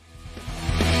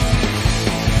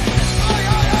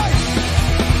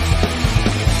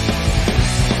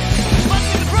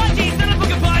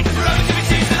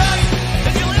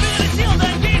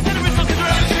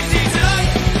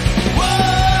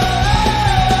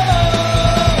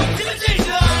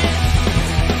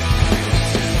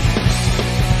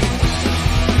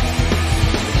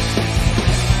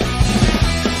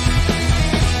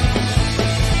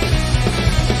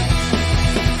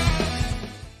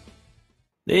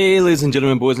Hey, ladies and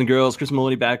gentlemen, boys and girls, Chris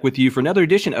Maloney back with you for another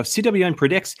edition of CWN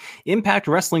Predicts Impact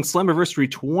Wrestling Slammiversary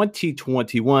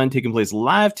 2021, taking place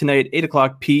live tonight, 8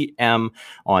 o'clock p.m.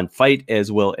 on Fight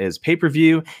as well as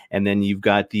pay-per-view. And then you've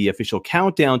got the official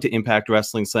countdown to Impact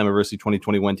Wrestling Slammiversary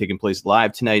 2021 taking place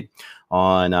live tonight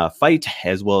on Fight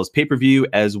as well as pay-per-view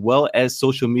as well as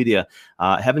social media.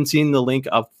 Haven't seen the link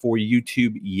up for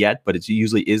YouTube yet, but it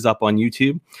usually is up on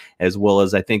YouTube, as well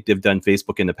as I think they've done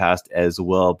Facebook in the past as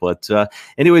well. But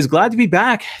anyways, glad to be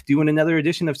back doing another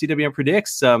edition of CWN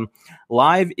Predicts.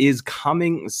 Live is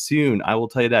coming soon. I will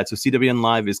tell you that. So CWN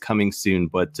Live is coming soon,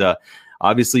 but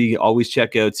obviously, always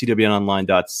check out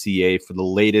cwnonline.ca for the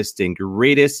latest and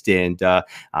greatest. And I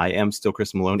am still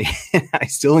Chris Maloney. I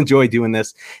still enjoy doing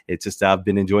this. It's just I've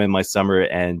been enjoying my summer,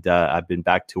 and I've been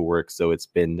back to work, so it's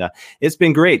been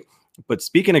great. But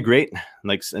speaking of great,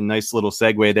 like a nice little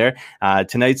segue there.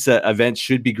 Tonight's event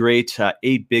should be great.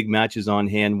 8 big matches on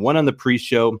hand. One on the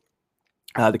pre-show.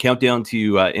 The countdown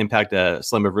to Impact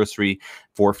Slammiversary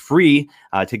for free,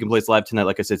 taking place live tonight,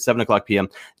 like I said, 7 o'clock p.m.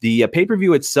 The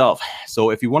pay-per-view itself, so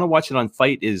if you want to watch it on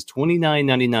Fight, is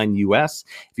 $29.99 US.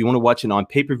 If you want to watch it on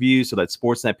pay-per-view, so that's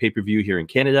Sportsnet pay-per-view here in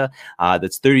Canada,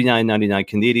 that's $39.99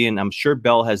 Canadian. I'm sure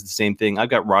Bell has the same thing. I've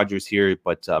got Rogers here,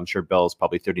 but I'm sure Bell is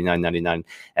probably $39.99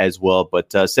 as well.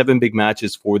 But 7 big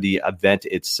matches for the event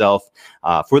itself,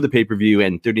 for the pay-per-view,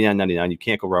 and $39.99. You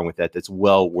can't go wrong with that. That's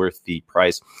well worth the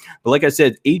price. But like I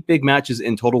said, 8 big matches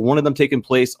in total. One of them taking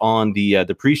place on the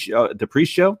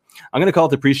pre-show. I'm going to call it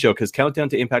the pre-show because Countdown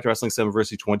to Impact Wrestling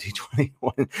Slammiversary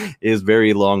 2021 is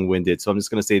very long-winded. So I'm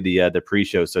just going to say the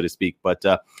pre-show, so to speak. But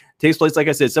takes place, like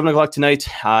I said, 7 o'clock tonight.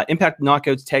 Impact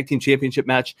Knockouts Tag Team Championship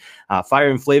match. Fire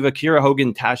and Flava, Kiera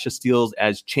Hogan, Tasha Steelz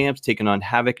as champs, taking on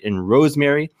Havoc and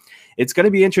Rosemary. It's going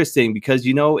to be interesting because,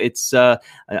 it's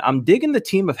I'm digging the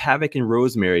team of Havoc and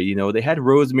Rosemary. They had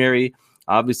Rosemary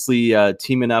obviously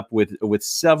teaming up with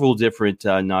several different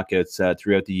knockouts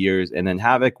throughout the years, and then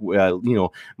Havoc,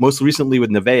 most recently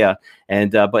with Nevaeh,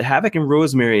 and but Havoc and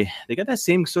Rosemary, they got that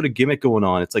same sort of gimmick going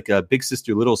on. It's like a big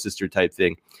sister, little sister type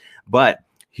thing. But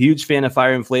huge fan of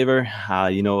Fire and Flavor,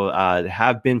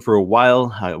 have been for a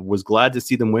while. I was glad to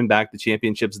see them win back the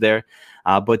championships there.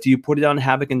 But do you put it on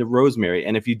Havoc and the Rosemary?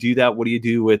 And if you do that, what do you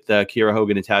do with Kiera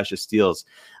Hogan and Tasha Steelz?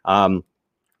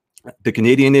 The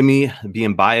Canadian in me,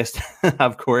 being biased,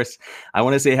 of course, I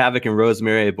want to say Havoc and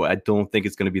Rosemary, but I don't think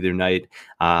it's going to be their night.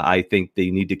 I think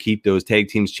they need to keep those tag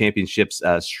teams championships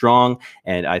strong,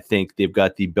 and I think they've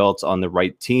got the belts on the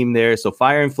right team there. So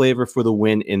Fire and Flavor for the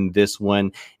win in this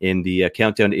one, in the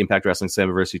Countdown to Impact Wrestling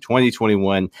Slammiversary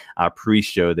 2021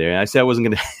 pre-show there. And I said I wasn't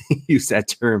going to use that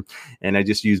term, and I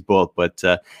just used both. But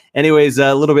anyways,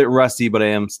 a little bit rusty, but I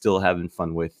am still having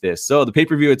fun with this. So the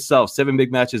pay-per-view itself, 7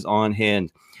 big matches on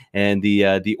hand. And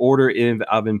the order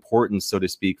of importance, so to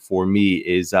speak, for me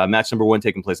is match number 1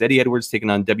 taking place. Eddie Edwards taking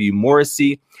on W.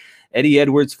 Morrissey. Eddie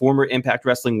Edwards, former Impact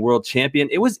Wrestling World Champion.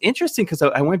 It was interesting because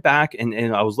I went back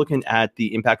and I was looking at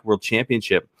the Impact World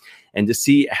Championship and to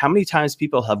see how many times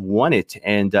people have won it.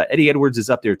 And Eddie Edwards is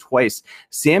up there twice.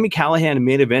 Sami Callihan in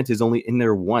main event is only in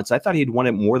there once. I thought he'd won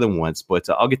it more than once, but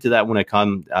I'll get to that when I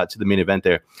come to the main event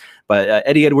there. But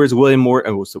Eddie Edwards, W.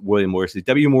 Morrissey, it's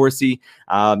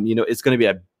going to be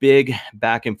a big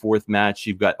back and forth match.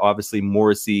 You've got obviously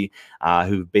Morrissey,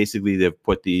 who basically they've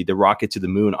put the rocket to the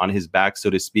moon on his back, so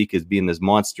to speak, as being this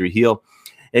monster heel.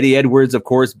 Eddie Edwards, of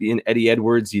course, being Eddie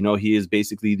Edwards, he is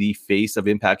basically the face of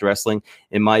Impact Wrestling,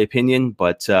 in my opinion.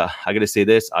 But I got to say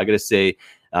this. I got to say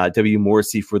W.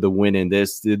 Morrissey for the win in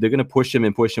this. They're going to push him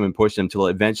and push him and push him until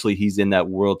eventually he's in that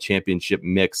world championship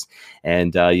mix.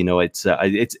 And,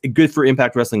 it's good for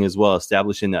Impact Wrestling as well,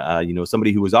 establishing,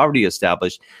 somebody who was already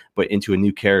established, but into a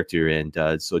new character. And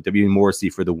so W. Morrissey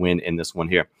for the win in this one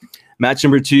here. Match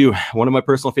number 2, one of my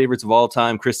personal favorites of all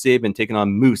time, Chris Sabin taking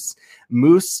on Moose.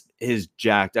 Moose is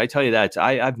jacked. I tell you that.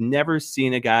 I've never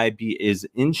seen a guy be as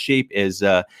in shape as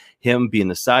him, being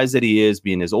the size that he is,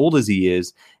 being as old as he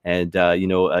is. And,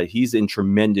 he's in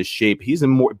tremendous shape. He's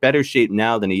in better shape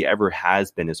now than he ever has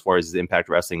been as far as his Impact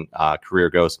Wrestling career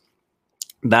goes.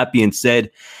 That being said,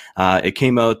 it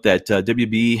came out that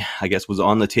WB, I guess, was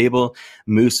on the table.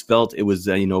 Moose felt it was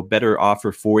better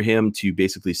offer for him to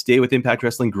basically stay with Impact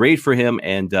Wrestling. Great for him,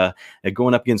 and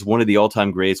going up against one of the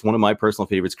all-time greats, one of my personal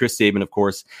favorites, Chris Sabin, of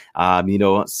course.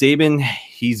 Sabin,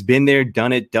 he's been there,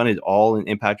 done it all in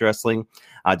Impact Wrestling.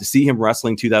 To see him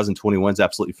wrestling 2021 is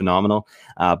absolutely phenomenal.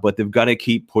 But they've got to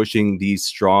keep pushing these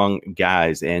strong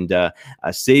guys. And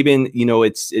Sabin,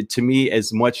 to me,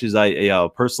 as much as I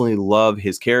personally love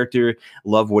his character,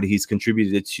 love what he's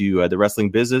contributed to the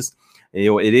wrestling business,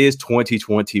 it is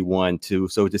 2021 too.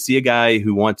 So to see a guy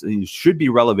who should be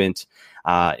relevant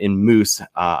in Moose.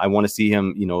 I want to see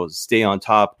him, stay on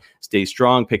top, stay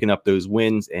strong, picking up those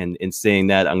wins. And in saying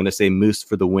that, I'm going to say Moose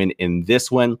for the win in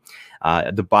this one.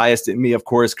 The bias in me, of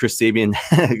course, Chris Sabin,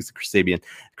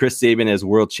 Chris Sabin as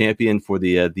world champion for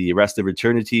the rest of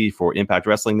eternity for Impact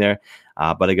Wrestling there.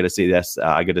 But I got to say this,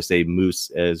 I got to say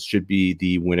Moose should be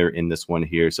the winner in this one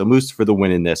here. So Moose for the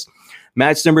win in this.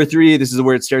 Match number 3, this is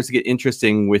where it starts to get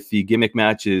interesting with the gimmick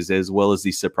matches as well as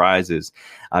the surprises.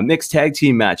 Mixed tag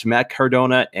team match, Matt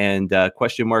Cardona and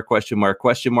taking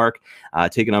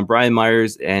on Brian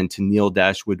Myers and Tennille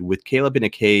Dashwood with Caleb and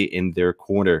Akay in their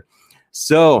corner.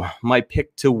 So my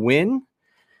pick to win,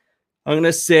 I'm going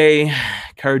to say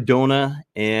Cardona,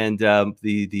 and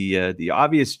the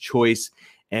obvious choice.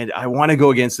 And I want to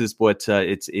go against this, but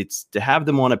it's to have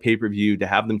them on a pay-per-view, to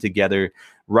have them together,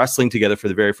 wrestling together for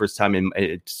the very first time.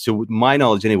 And to my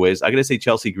knowledge, anyways, I got to say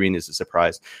Chelsea Green is a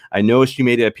surprise. I know she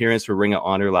made an appearance for Ring of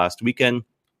Honor last weekend.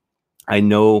 I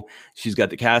know she's got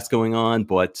the cast going on,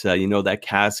 but that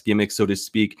cast gimmick, so to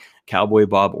speak, Cowboy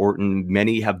Bob Orton,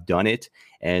 many have done it.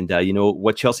 And,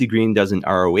 what Chelsea Green does in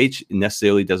ROH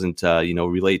necessarily doesn't,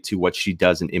 relate to what she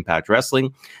does in Impact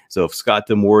Wrestling. So if Scott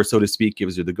D'Amore, so to speak,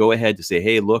 gives her the go ahead to say,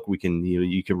 hey, look, we can,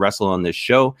 you can wrestle on this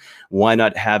show. Why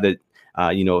not have it,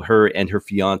 her and her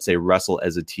fiance wrestle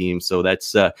as a team? So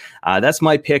that's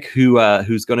my pick.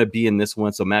 Who's going to be in this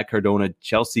one? So Matt Cardona,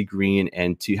 Chelsea Green,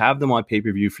 and to have them on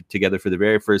pay-per-view together for the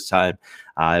very first time,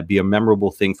 be a memorable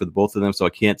thing for the both of them. So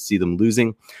I can't see them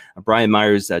losing. Brian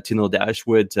Myers, Tennille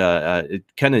Dashwood,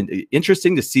 kind of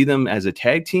interesting to see them as a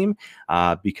tag team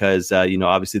because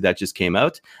obviously that just came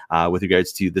out with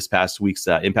regards to this past week's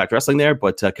Impact Wrestling there.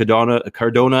 But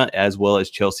Cardona as well as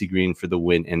Chelsea Green for the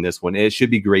win in this one. It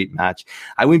should be a great match.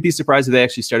 I wouldn't be surprised if they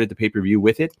actually started the pay-per-view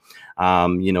with it,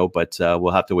 but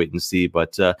we'll have to wait and see.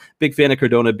 But big fan of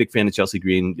Cardona, big fan of Chelsea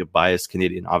Green, biased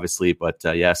Canadian, obviously. But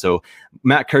so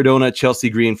Matt Cardona, Chelsea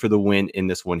Green for the win in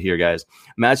this one here, guys.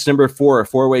 Match number 4, a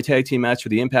 4-way tag team match for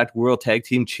the Impact World Tag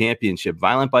Team Championship.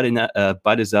 Violent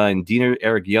by Design, Dina,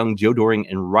 Eric Young, Joe Doring,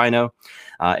 and Rhino.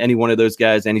 Any one of those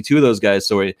guys, any two of those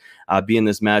guys, be in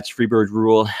this match. Freebird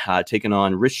Rule taking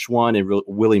on Rich Swann and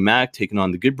Willie Mack, taking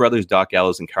on the Good Brothers, Doc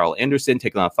Gallows and Carl Anderson,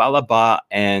 taking on Fallah Bahh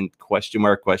and question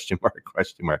mark.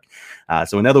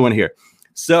 So another one here.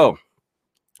 So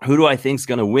who do I think is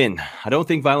going to win? I don't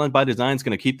think Violent by Design is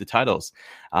going to keep the titles.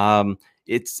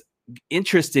 It's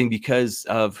interesting because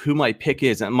of who my pick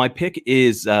is. And my pick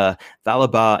is Fallah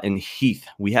Bahh and Heath.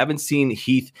 We haven't seen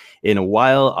Heath in a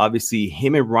while. Obviously,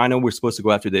 him and Rhino were supposed to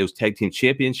go after those tag team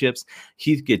championships.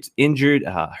 Heath gets injured,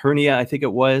 hernia, I think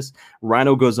it was.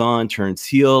 Rhino goes on, turns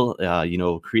heel,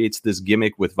 creates this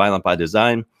gimmick with Violent by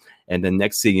Design. And then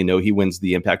next thing you know, he wins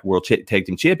the Impact World Tag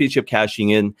Team Championship,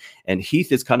 cashing in. And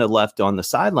Heath is kind of left on the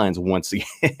sidelines once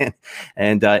again.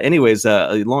 And anyways,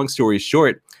 long story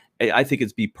short, I think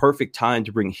it's the perfect time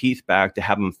to bring Heath back to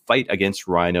have him fight against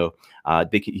Rhino.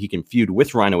 He can feud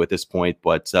with Rhino at this point,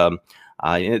 but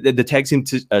the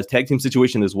tag team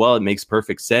situation as well, it makes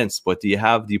perfect sense. But do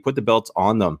you put the belts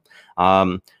on them?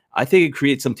 I think it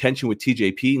creates some tension with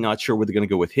TJP. Not sure where they're going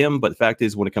to go with him, but the fact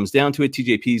is, when it comes down to it,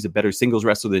 TJP is a better singles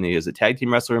wrestler than he is a tag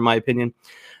team wrestler, in my opinion.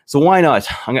 So why not?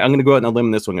 I'm going to go out on a limb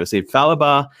in this one. I'm going to say Fallah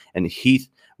Bahh and Heath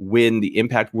win the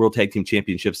Impact World Tag Team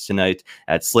Championships tonight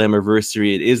at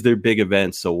Slammiversary. It is their big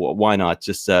event, so why not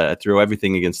just throw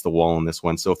everything against the wall in this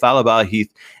one? So Fallah Bahh,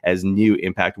 Heath as new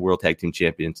Impact World Tag Team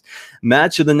Champions.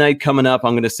 Match of the night coming up.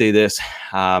 I'm going to say this.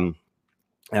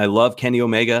 I love Kenny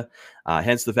Omega,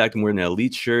 hence the fact I'm wearing an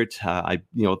Elite shirt. I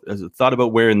thought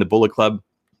about wearing the Bullet Club,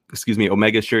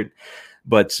 Omega shirt,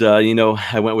 but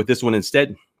I went with this one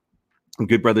instead.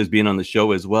 Good Brothers being on the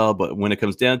show as well. But when it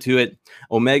comes down to it,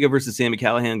 Omega versus Sami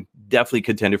Callihan, definitely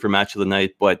contender for match of the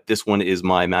night. But this one is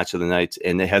my match of the night,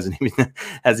 and it hasn't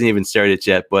even started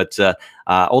yet. But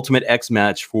Ultimate X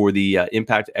match for the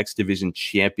Impact X Division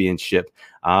Championship.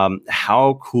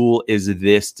 How cool is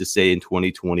this to say in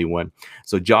 2021?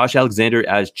 So Josh Alexander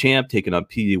as champ, taking on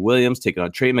P.D. Williams, taking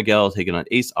on Trey Miguel, taking on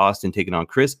Ace Austin, taking on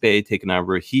Chris Bay, taking on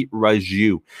Rohit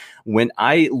Raju. When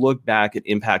I look back at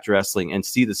Impact Wrestling and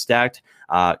see the stacked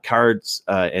cards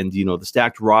and the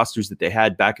stacked rosters that they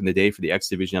had back in the day for the X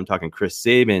Division, I'm talking Chris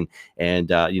Sabin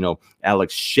and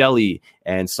Alex Shelley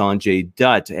and Sanjay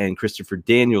Dutt and Christopher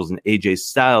Daniels and AJ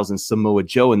Styles and Samoa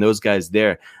Joe and those guys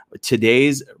there.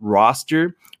 Today's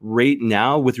roster right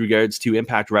now with regards to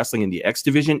Impact Wrestling in the X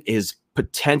Division is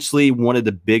potentially one of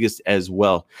the biggest as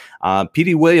well.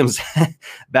 Petey Williams,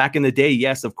 back in the day,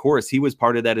 yes, of course, he was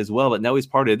part of that as well, but now he's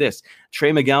part of this.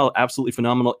 Trey Miguel, absolutely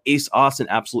phenomenal. Ace Austin,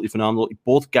 absolutely phenomenal.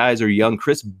 Both guys are young.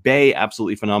 Chris Bay,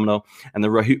 absolutely phenomenal. And the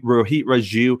Rohit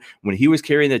Raju, when he was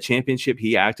carrying the championship,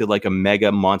 he acted like a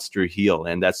mega monster heel,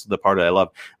 and that's the part that I love.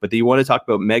 But you want to talk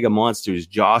about mega monsters,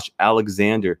 Josh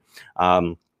Alexander.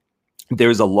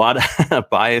 There's a lot of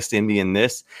bias in me in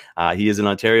this. He is an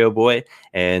Ontario boy,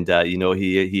 and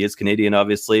he is Canadian,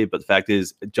 obviously. But the fact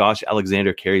is, Josh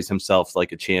Alexander carries himself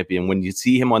like a champion. When you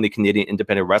see him on the Canadian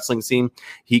independent wrestling scene,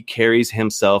 he carries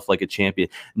himself like a champion.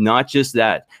 Not just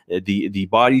that, the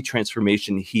body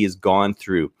transformation he has gone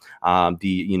through,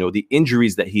 the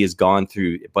injuries that he has gone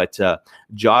through. But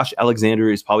Josh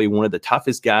Alexander is probably one of the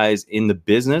toughest guys in the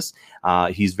business.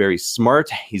 He's very smart.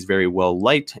 He's very well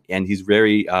liked, and he's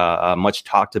very much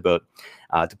talked about.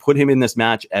 To put him in this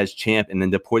match as champ, and then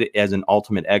to put it as an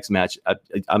Ultimate X match,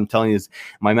 I'm telling you,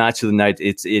 my match of the night.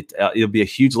 It'll be a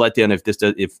huge letdown if this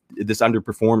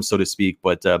underperforms, so to speak.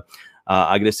 But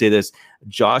I gotta say this: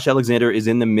 Josh Alexander is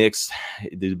in the mix.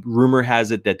 The rumor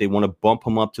has it that they want to bump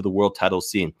him up to the world title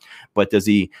scene, but is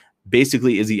he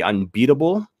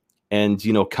unbeatable? And,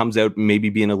 comes out maybe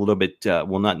being a little bit, not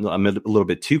a little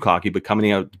bit too cocky, but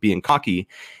coming out being cocky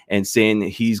and saying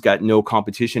he's got no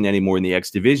competition anymore in the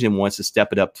X division, wants to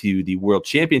step it up to the World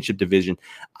Championship division.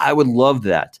 I would love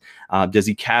that. Does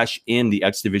he cash in the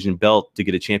X division belt to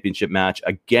get a championship match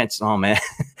against,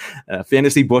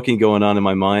 fantasy booking going on in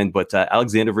my mind, but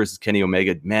Alexander versus Kenny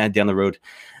Omega, man, down the road.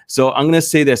 So I'm going to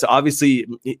say this. Obviously,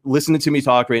 listening to me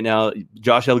talk right now,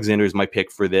 Josh Alexander is my pick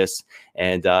for this,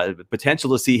 and potential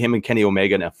to see him and Kenny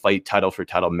Omega in a fight, title for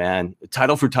title, man.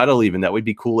 Title for title even. That would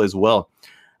be cool as well.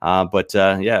 It's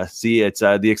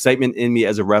the excitement in me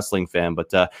as a wrestling fan.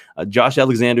 But Josh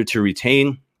Alexander to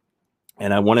retain.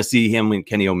 And I want to see him and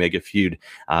Kenny Omega feud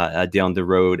down the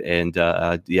road. And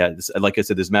like I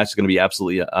said, this match is going to be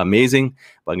absolutely amazing.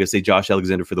 But I'm going to say Josh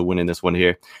Alexander for the win in this one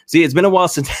here. See, it's been a while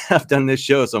since I've done this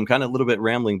show, so I'm kind of a little bit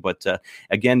rambling. But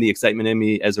again, the excitement in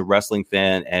me as a wrestling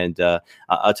fan. And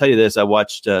I'll tell you this, I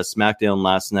watched SmackDown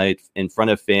last night in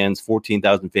front of fans,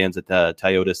 14,000 fans at the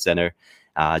Toyota Center.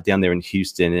 Down there in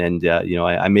Houston, and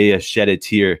I may have shed a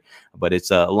tear, but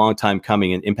it's a long time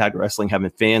coming. And Impact Wrestling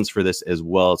having fans for this as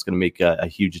well, it's going to make a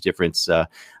huge difference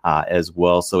as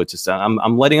well. So it's just I'm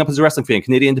lighting up as a wrestling fan.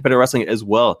 Canadian independent wrestling as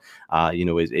well,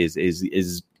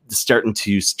 is starting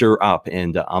to stir up,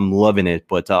 and I'm loving it.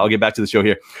 But I'll get back to the show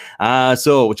here.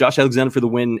 So Josh Alexander for the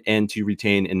win and to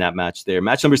retain in that match there.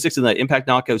 Match number 6 in the Impact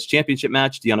Knockouts Championship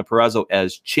match. Deonna Purrazzo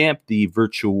as champ, the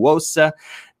Virtuosa,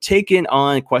 taken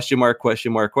on question mark.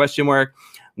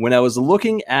 When I was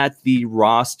looking at the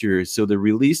roster, so the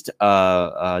released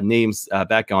names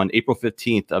back on April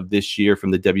 15th of this year from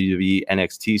the WWE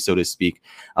NXT, so to speak,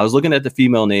 I was looking at the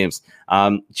female names.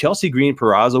 Chelsea Green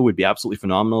Purrazzo would be absolutely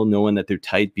phenomenal, knowing that they're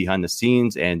tight behind the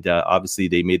scenes, and obviously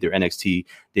they made their NXT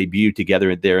debut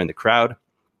together there in the crowd.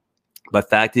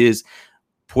 But fact is,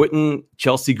 putting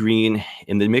Chelsea Green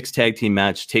in the mixed tag team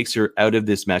match takes her out of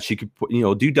this match. She could,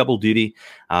 do double duty,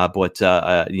 but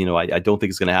I don't think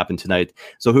it's going to happen tonight.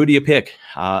 So who do you pick?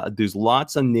 There's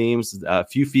lots of names, a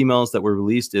few females that were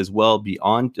released as well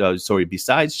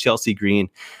besides Chelsea Green.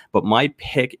 But my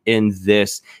pick in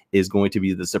this is going to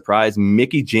be the surprise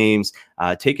Mickie James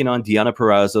taking on Deonna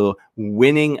Purrazzo,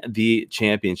 winning the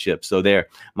championship. So there,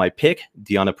 my pick,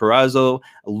 Deonna Purrazzo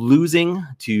losing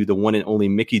to the one and only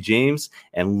Mickie James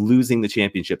and losing the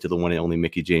championship to the one and only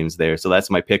Mickie James there. So that's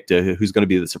my pick to who's going to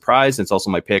be the surprise. And it's also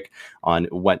my pick on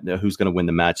who's going to win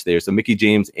the match there. So Mickie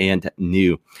James and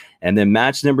New. And then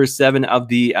match number 7 of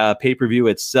the pay-per-view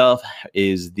itself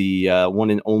is the one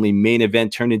and only main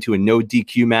event turned into a no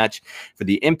DQ match for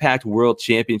the Impact World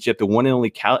Championship. The one and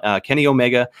only Kenny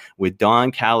Omega with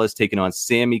Don Callis taking on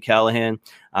Sami Callihan.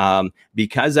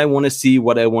 Because I want to see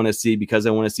what I want to see, because I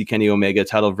want to see Kenny Omega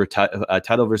title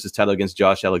versus title against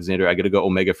Josh Alexander, I got to go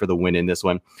Omega for the win in this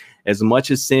one. As much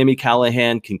as Sami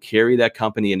Callihan can carry that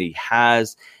company, and he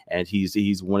has, and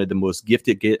he's one of the most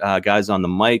gifted guys on the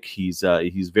mic. He's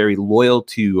very loyal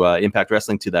to Impact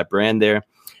Wrestling, to that brand there.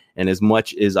 And as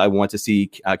much as I want to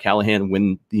see Callihan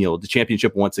win, the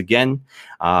championship once again,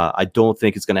 I don't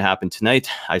think it's going to happen tonight.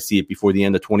 I see it before the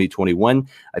end of 2021.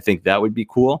 I think that would be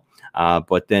cool.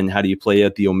 But then how do you play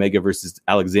out the Omega versus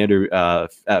Alexander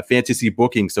fantasy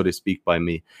booking, so to speak, by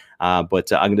me?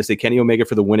 But I'm going to say Kenny Omega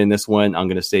for the win in this one. I'm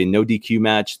going to say no DQ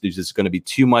match. There's just going to be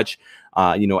too much,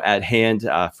 at hand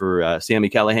for Sami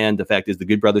Callihan. The fact is the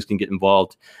Good Brothers can get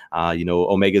involved.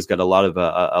 Omega's got a lot of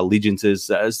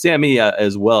allegiances. Sami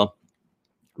as well.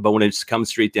 But when it just comes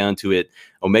straight down to it,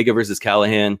 Omega versus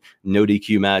Callahan, no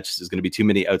DQ match. There's going to be too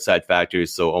many outside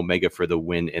factors. So Omega for the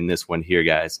win in this one here,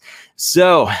 guys.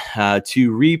 So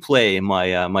to replay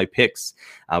my picks,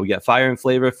 we got Fire and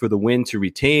Flavor for the win to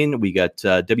retain. We got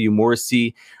W.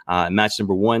 Morrissey, match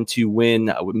number 1 to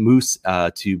win. Moose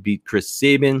to beat Chris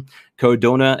Sabin.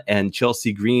 Cardona and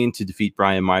Chelsea Green to defeat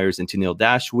Brian Myers and Tennille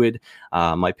Dashwood.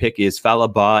 My pick is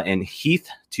Falaba and Heath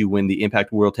to win the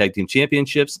Impact World Tag Team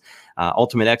Championships.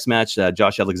 Ultimate X match,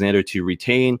 Josh Alexander to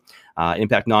retain.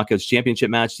 Impact Knockouts Championship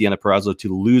match, Deanna Purrazzo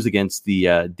to lose against the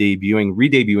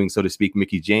re-debuting, so to speak,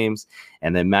 Mickie James.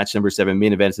 And then match number 7,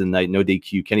 main event of the night, no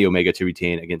DQ, Kenny Omega to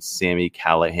retain against Sami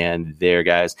Callihan there,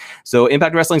 guys. So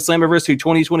Impact Wrestling Slammiversary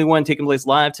 2021 taking place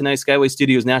live tonight, Skyway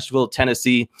Studios, Nashville,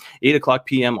 Tennessee, 8 o'clock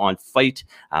p.m. on Fight.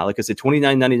 Like I said,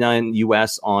 $29.99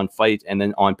 US on Fight. And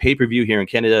then on pay-per-view here in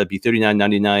Canada, it'd be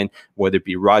 $39.99, whether it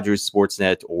be Rogers,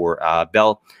 Sportsnet, or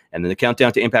Bell. And then the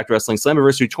countdown to Impact Wrestling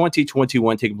Slammiversary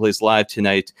 2021 taking place live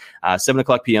tonight, 7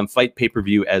 o'clock p.m. Fight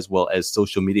pay-per-view, as well as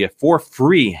social media for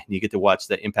free. You get to watch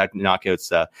the Impact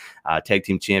Knockouts Tag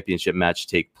Team Championship match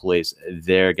take place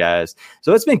there, guys.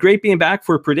 So it's been great being back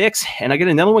for Predicts. And I got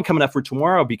another one coming up for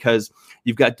tomorrow because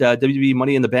you've got WWE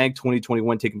Money in the Bank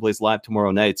 2021 taking place live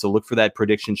tomorrow night. So look for that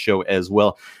prediction show as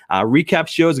well. Recap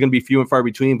shows are going to be few and far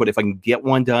between, but if I can get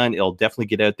one done, it'll definitely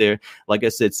get out there. Like I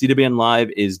said, CWN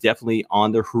Live is definitely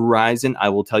on the horizon. I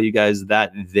will tell you guys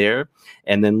that there.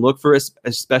 And then look for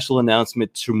a special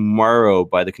announcement tomorrow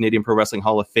by the Canadian Pro Wrestling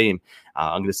Hall of Fame.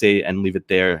 I'm going to say and leave it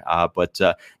there. But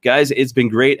guys, it's been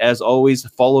great. As always,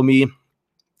 follow me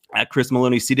at Chris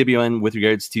Maloney CWN with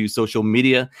regards to social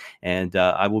media. And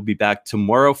I will be back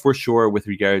tomorrow for sure with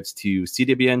regards to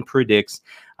CWN Predicts.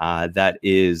 That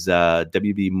is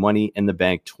WB Money in the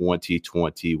Bank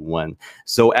 2021.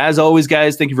 So as always,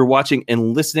 guys, thank you for watching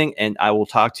and listening. And I will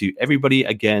talk to everybody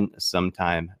again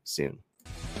sometime soon.